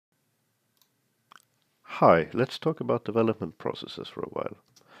Hi, let's talk about development processes for a while.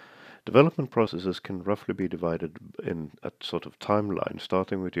 Development processes can roughly be divided in a sort of timeline,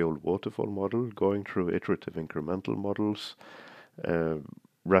 starting with the old waterfall model, going through iterative incremental models, uh,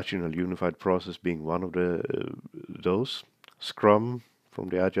 rational unified process being one of those. Scrum from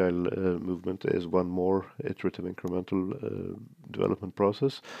the agile movement is one more iterative incremental development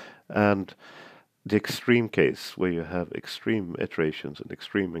process, and the extreme case where you have extreme iterations and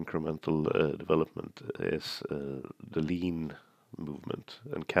extreme incremental development is the lean movement,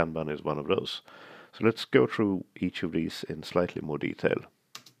 and Kanban is one of those. So let's go through each of these in slightly more detail.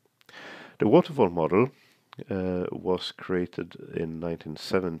 The waterfall model was created in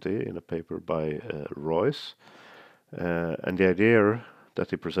 1970 in a paper by Royce, and the idea that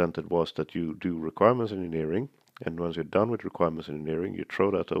he presented was that you do requirements engineering, and once you're done with requirements engineering, you throw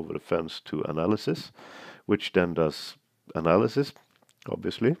that over the fence to analysis, which then does analysis,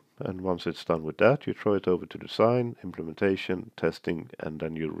 obviously, and once it's done with that, you throw it over to design, implementation, testing, and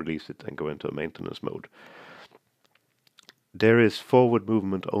then you release it and go into a maintenance mode. There is forward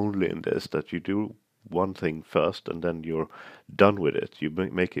movement only in this, that you do one thing first and then you're done with it. You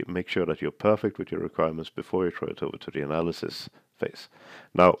make sure that you're perfect with your requirements before you throw it over to the analysis phase.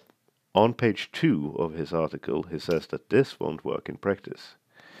 Now, on page 2 of his article, he says that this won't work in practice.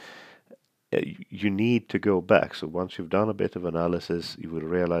 You need to go back. So once you've done a bit of analysis, you will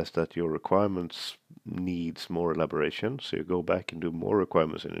realize that your requirements needs more elaboration. So you go back and do more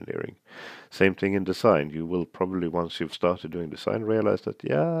requirements engineering. Same thing in design. You will probably, once you've started doing design, realize that,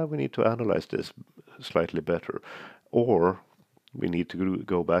 yeah, we need to analyze this slightly better. Or we need to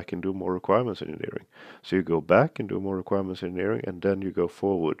go back and do more requirements engineering. So you go back and do more requirements engineering, and then you go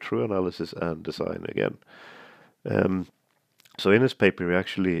forward through analysis and design again. So in his paper, he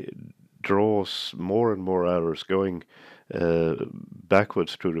actually draws more and more errors going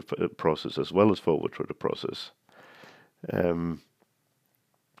backwards through the process as well as forward through the process.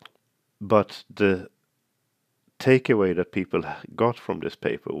 But the takeaway that people got from this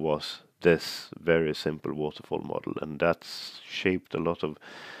paper was this very simple waterfall model, and that's shaped a lot of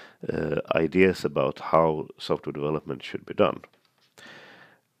ideas about how software development should be done.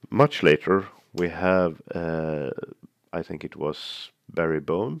 Much later, we have, I think it was Barry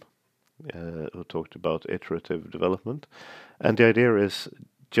Boehm, who talked about iterative development. And the idea is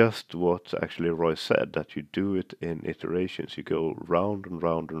just what actually Roy said, that you do it in iterations. You go round and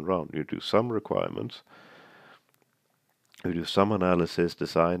round and round. You do some requirements, you do some analysis,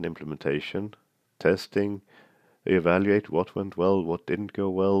 design, implementation, testing, you evaluate what went well, what didn't go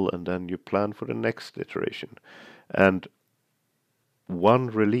well, and then you plan for the next iteration. And one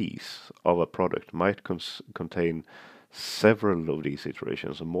release of a product might contain several of these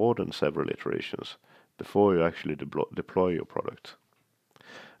iterations, or more than several iterations, before you actually deploy your product.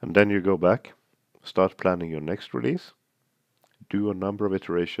 And then you go back, start planning your next release, do a number of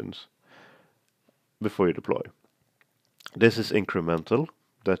iterations before you deploy. This is incremental,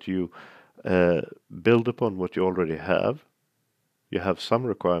 that you build upon what you already have. You have some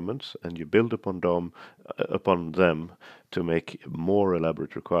requirements, and you build upon them to make more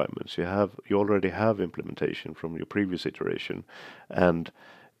elaborate requirements. You already have implementation from your previous iteration, and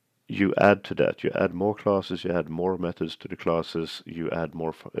you add to that. You add more classes, you add more methods to the classes, you add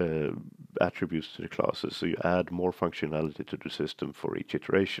more attributes to the classes, so you add more functionality to the system for each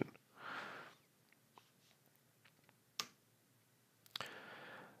iteration.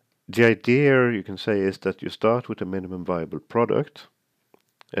 The idea, you can say, is that you start with a minimum viable product,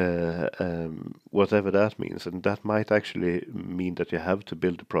 whatever that means, and that might actually mean that you have to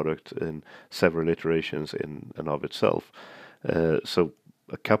build the product in several iterations in and of itself. So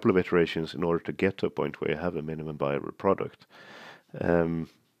a couple of iterations in order to get to a point where you have a minimum viable product. You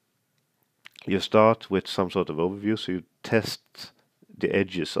start with some sort of overview, so you test the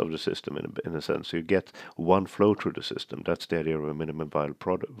edges of the system in a sense. So you get one flow through the system. That's the idea of a minimum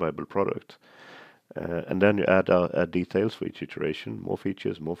viable product. And then you add details for each iteration, more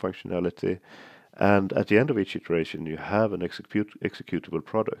features, more functionality, and at the end of each iteration you have an executable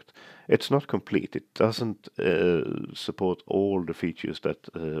product. It's not complete. It doesn't support all the features that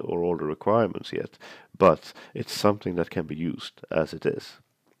or all the requirements yet, but it's something that can be used as it is.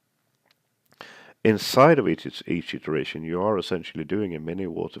 Inside of each iteration, you are essentially doing a mini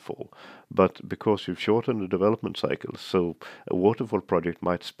waterfall, but because you've shortened the development cycle, so a waterfall project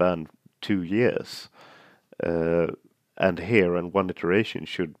might span 2 years, and one iteration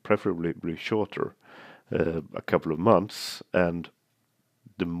should preferably be shorter, a couple of months, and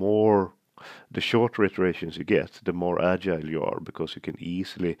the more the shorter iterations you get, the more agile you are, because you can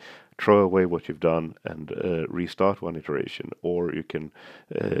easily throw away what you've done and restart one iteration, or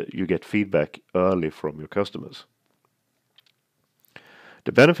you get feedback early from your customers.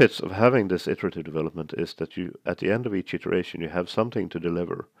 The benefits of having this iterative development is that you, at the end of each iteration, you have something to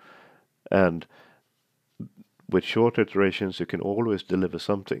deliver, and with short iterations, you can always deliver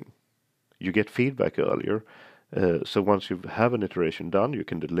something. You get feedback earlier. So once you have an iteration done, you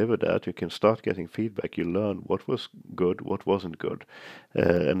can deliver that, you can start getting feedback, you learn what was good, what wasn't good,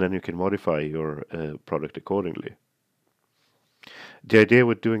 and then you can modify your product accordingly. The idea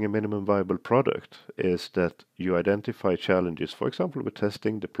with doing a minimum viable product is that you identify challenges, for example, with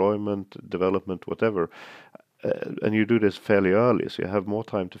testing, deployment, development, whatever, and you do this fairly early, so you have more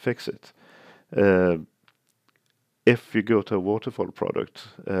time to fix it. If you go to a waterfall product,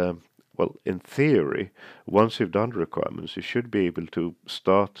 well, in theory, once you've done the requirements, you should be able to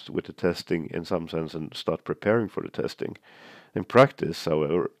start with the testing in some sense and start preparing for the testing. In practice,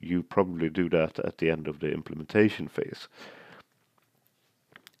 however, you probably do that at the end of the implementation phase.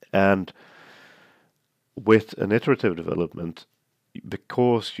 And with an iterative development,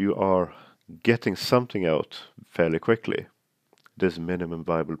 because you are getting something out fairly quickly, this minimum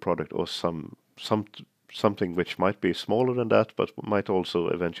viable product, or something which might be smaller than that, but might also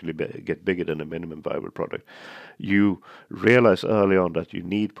eventually get bigger than a minimum viable product. You realize early on that you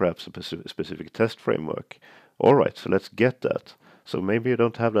need perhaps a specific test framework. All right, so let's get that. So maybe you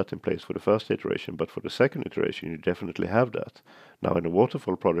don't have that in place for the first iteration, but for the second iteration, you definitely have that. Now, in a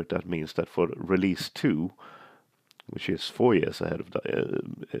waterfall product, that means that for release 2, which is 4 years ahead of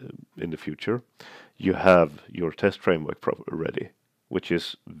in the future, you have your test framework ready, which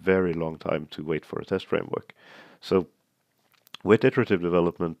is very long time to wait for a test framework. So with iterative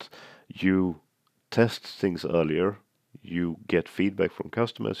development, you test things earlier, you get feedback from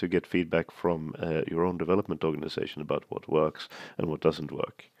customers, you get feedback from your own development organization about what works and what doesn't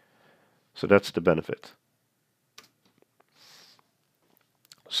work. So that's the benefit.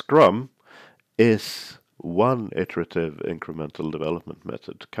 Scrum is one iterative incremental development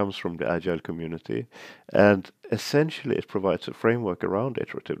method, comes from the Agile community, and essentially it provides a framework around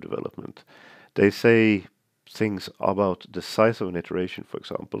iterative development. They say things about the size of an iteration, for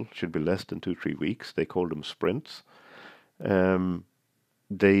example, should be less than 2-3 weeks. They call them sprints.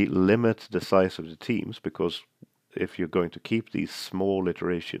 They limit the size of the teams, because if you're going to keep these small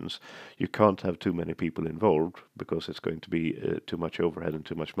iterations, you can't have too many people involved, because it's going to be too much overhead and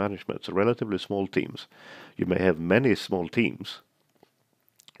too much management. So relatively small teams. You may have many small teams.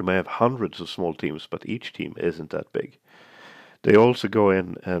 You may have hundreds of small teams, but each team isn't that big. They also go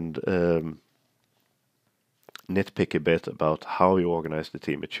in and nitpick a bit about how you organize the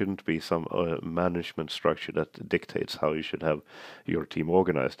team. It shouldn't be some management structure that dictates how you should have your team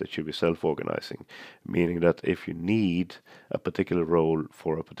organized. It should be self-organizing, meaning that if you need a particular role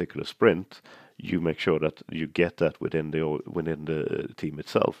for a particular sprint, you make sure that you get that within the team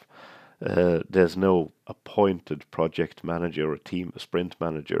itself. There's no appointed project manager or team sprint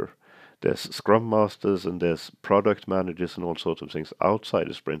manager. There's Scrum Masters and there's product managers and all sorts of things outside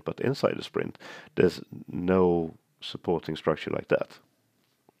the sprint, but inside the sprint, there's no supporting structure like that.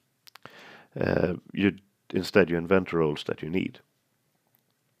 Instead, you invent the roles that you need.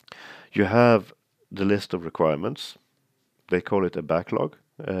 You have the list of requirements. They call it a backlog,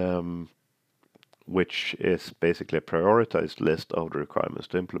 which is basically a prioritized list of the requirements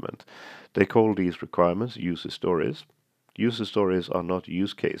to implement. They call these requirements user stories. User stories are not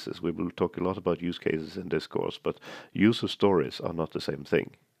use cases. We will talk a lot about use cases in this course, but user stories are not the same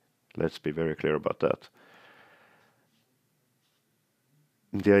thing. Let's be very clear about that.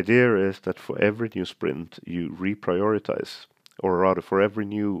 The idea is that for every new sprint, you reprioritize, or rather for every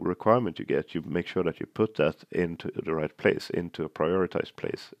new requirement you get, you make sure that you put that into the right place, into a prioritized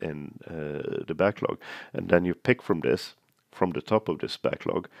place in the backlog. And then you pick from the top of this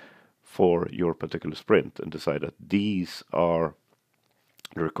backlog, for your particular sprint, and decide that these are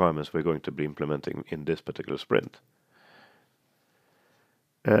the requirements we're going to be implementing in this particular sprint.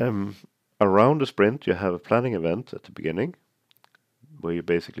 Around the sprint, you have a planning event at the beginning, where you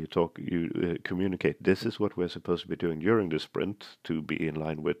basically communicate, this is what we're supposed to be doing during the sprint to be in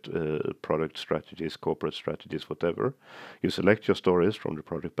line with product strategies, corporate strategies, whatever. You select your stories from the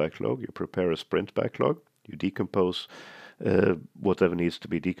product backlog, you prepare a sprint backlog, you decompose whatever needs to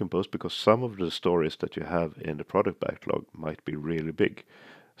be decomposed, because some of the stories that you have in the product backlog might be really big,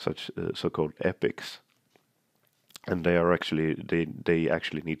 such so-called epics, and they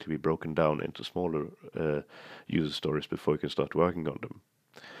actually need to be broken down into smaller user stories before you can start working on them.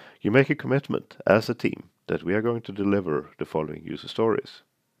 You make a commitment as a team that we are going to deliver the following user stories.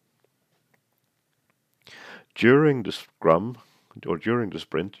 During the Scrum or during the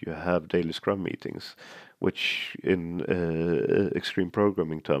sprint, you have daily Scrum meetings, which in extreme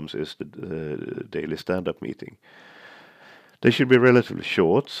programming terms is the daily stand-up meeting. They should be relatively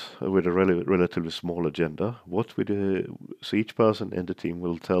short, with a relatively small agenda. So each person in the team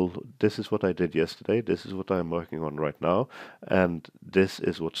will tell, this is what I did yesterday, this is what I'm working on right now, and this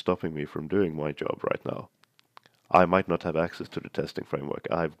is what's stopping me from doing my job right now. I might not have access to the testing framework.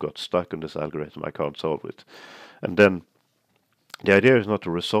 I've got stuck on this algorithm, I can't solve it. And then the idea is not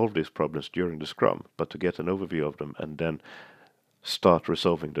to resolve these problems during the Scrum, but to get an overview of them and then start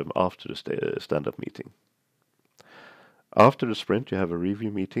resolving them after the stand-up meeting. After the sprint, you have a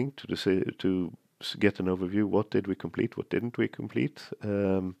review meeting to get an overview. What did we complete? What didn't we complete?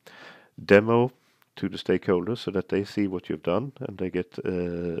 Demo to the stakeholders so that they see what you've done and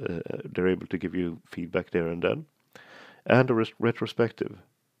they're able to give you feedback there and then. And a retrospective.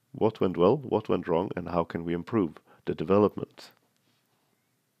 What went well? What went wrong? And how can we improve the development?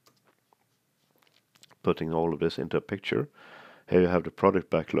 Putting all of this into a picture. Here you have the product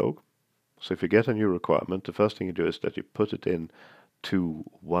backlog. So if you get a new requirement, the first thing you do is that you put it in to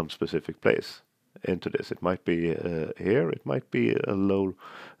one specific place into this. It might be here, it might be a low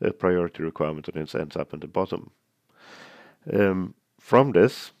priority requirement and it ends up in the bottom. From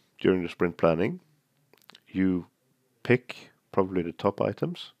this, during the sprint planning, you pick probably the top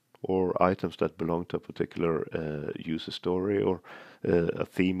items or items that belong to a particular user story or a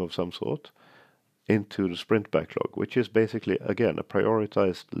theme of some sort, into the sprint backlog, which is basically, again, a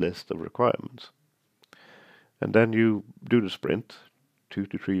prioritized list of requirements. And then you do the sprint, 2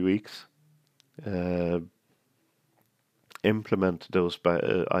 to 3 weeks, implement those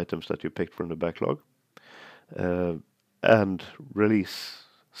items that you picked from the backlog, and release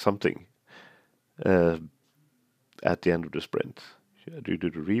something at the end of the sprint. You do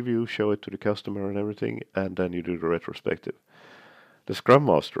the review, show it to the customer and everything, and then you do the retrospective. The Scrum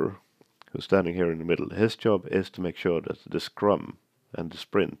Master, who's standing here in the middle, his job is to make sure that the Scrum and the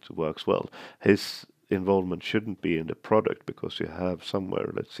sprint works well. His involvement shouldn't be in the product because you have somewhere,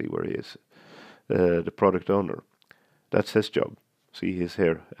 let's see where he is, the product owner. That's his job. See, he's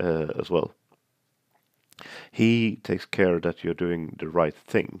here as well. He takes care that you're doing the right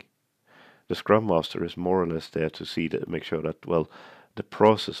thing. The Scrum Master is more or less there to make sure that, well, the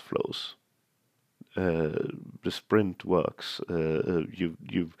process flows. The sprint works.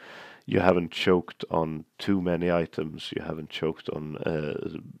 You haven't choked on too many items. You haven't choked on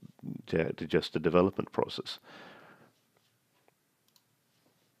just the development process.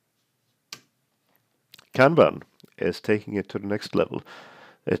 Kanban is taking it to the next level.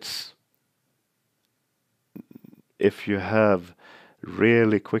 It's if you have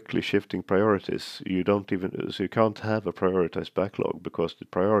really quickly shifting priorities, you can't have a prioritized backlog because the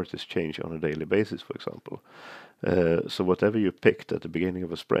priorities change on a daily basis, for example. So whatever you picked at the beginning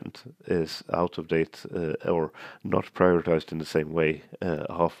of a sprint is out of date or not prioritized in the same way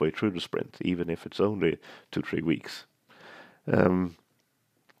halfway through the sprint, even if it's only 2-3 weeks.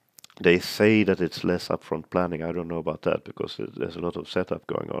 They say that it's less upfront planning. I don't know about that because there's a lot of setup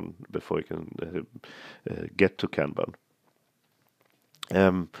going on before you can get to Kanban.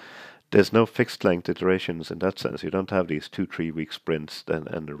 There's no fixed length iterations in that sense. You don't have these 2-3 week sprints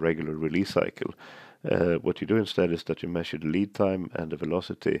and a regular release cycle. What you do instead is that you measure the lead time and the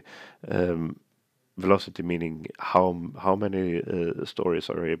velocity. Velocity meaning how many stories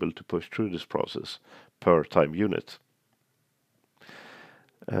are able to push through this process per time unit.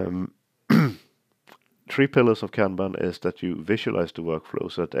 3 pillars of Kanban is that you visualize the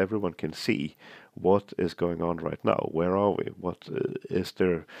workflow so that everyone can see what is going on right now. Where are we? What is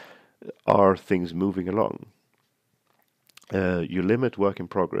there? Are things moving along? You limit work in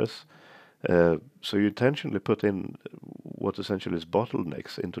progress. So you intentionally put in what essentially is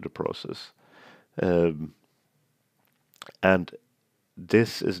bottlenecks into the process. And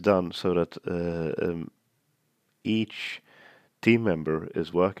this is done so that each team member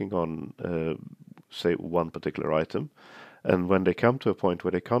is working on, say, one particular item. And when they come to a point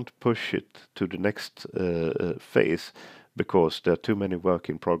where they can't push it to the next phase because there are too many work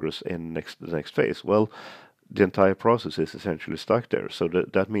in progress in the next phase, well, the entire process is essentially stuck there. So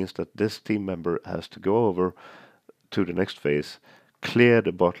that means that this team member has to go over to the next phase, clear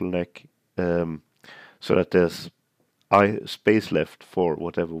the bottleneck, so that there's space left for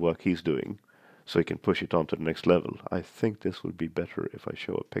whatever work he's doing, so he can push it on to the next level. I think this would be better if I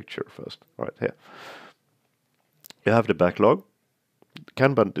show a picture first. Right here. You have the backlog.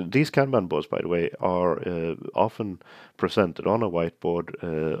 Kanban, these Kanban boards, by the way, are often presented on a whiteboard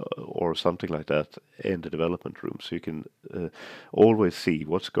or something like that in the development room, so you can always see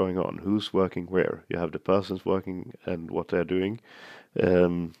what's going on, who's working where. You have the persons working and what they're doing.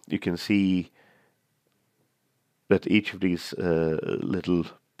 You can see that each of these little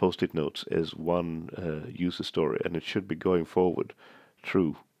post-it notes is one user story, and it should be going forward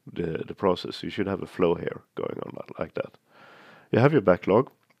through the process. You should have a flow here going on like that. You have your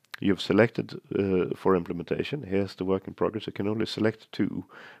backlog. You've selected for implementation. Here's the work in progress. You can only select 2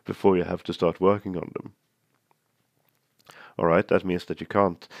 before you have to start working on them. Alright, that means that you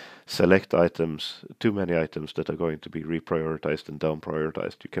can't select items, too many items that are going to be reprioritized and down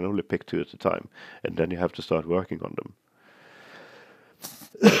prioritized. You can only pick 2 at a time, and then you have to start working on them.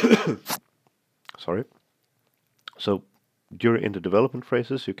 Sorry. So in the development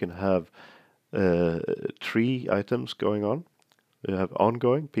phases, you can have 3 items going on. You have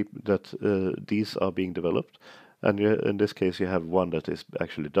ongoing that these are being developed, and in this case you have 1 that is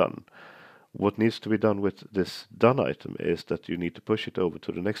actually done. What needs to be done with this done item is that you need to push it over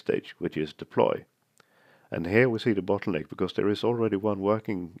to the next stage, which is deploy. And here we see the bottleneck because there is already one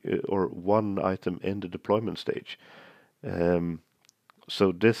working or 1 item in the deployment stage.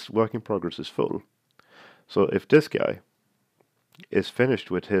 So this work in progress is full. So if this guy is finished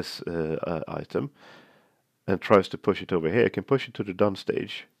with his item and tries to push it over here, can push it to the done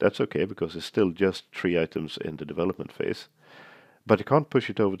stage. That's okay because it's still just 3 items in the development phase. But he can't push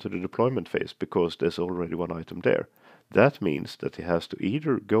it over to the deployment phase because there's already 1 item there. That means that he has to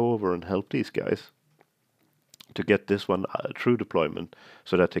either go over and help these guys to get this one through deployment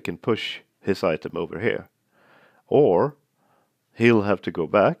so that he can push his item over here. Or he'll have to go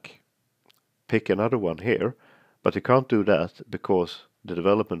back, pick another one here, but he can't do that because the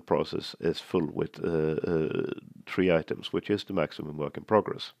development process is full with 3 items, which is the maximum work in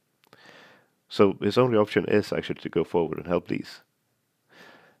progress. So his only option is actually to go forward and help these.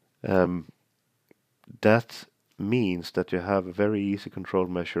 That means that you have a very easy control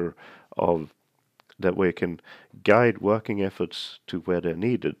measure of that way you can guide working efforts to where they're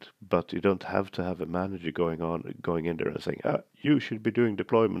needed, but you don't have to have a manager going in there and saying, you should be doing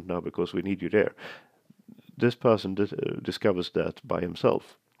deployment now because we need you there. This person discovers that by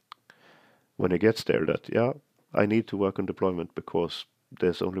himself when he gets there, that I need to work on deployment because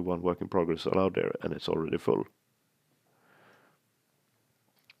there's only 1 work in progress allowed there and it's already full.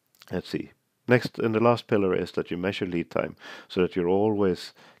 Let's see. Next, and the last pillar is that you measure lead time so that you're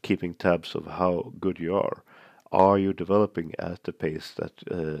always keeping tabs of how good you are. Are you developing at the pace that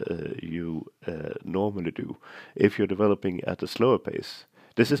you normally do? If you're developing at a slower pace,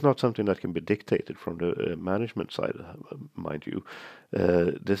 this is not something that can be dictated from the management side, mind you.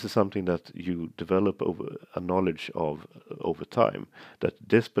 This is something that you develop over a knowledge of over time, that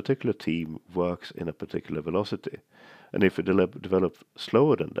this particular team works in a particular velocity. And if you develop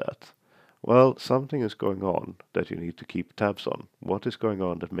slower than that, well, something is going on that you need to keep tabs on. What is going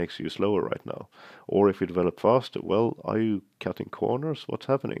on that makes you slower right now? Or if you develop faster, well, are you cutting corners? What's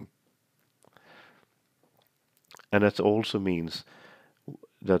happening? And that also means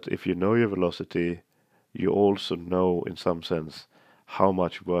that if you know your velocity, you also know in some sense how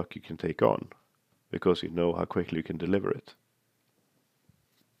much work you can take on, because you know how quickly you can deliver it.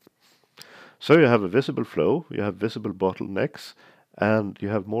 So you have a visible flow, you have visible bottlenecks, and you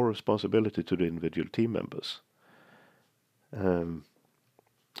have more responsibility to the individual team members,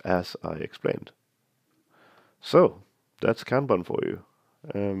 as I explained. So that's Kanban for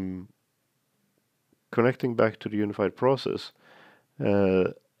you. Connecting back to the unified process,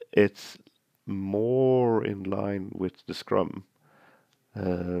 it's more in line with the Scrum,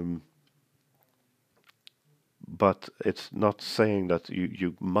 but it's not saying that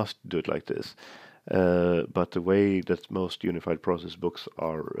you must do it like this. But the way that most unified process books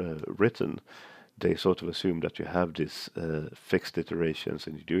are written, they sort of assume that you have these fixed iterations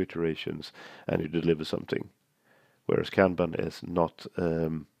and you do iterations and you deliver something. Whereas Kanban is not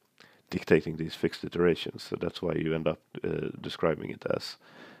dictating these fixed iterations, so that's why you end up describing it as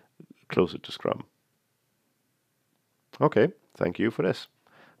closer to Scrum. Okay, thank you for this.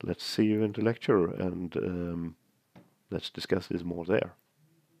 Let's see you in the lecture and let's discuss this more there.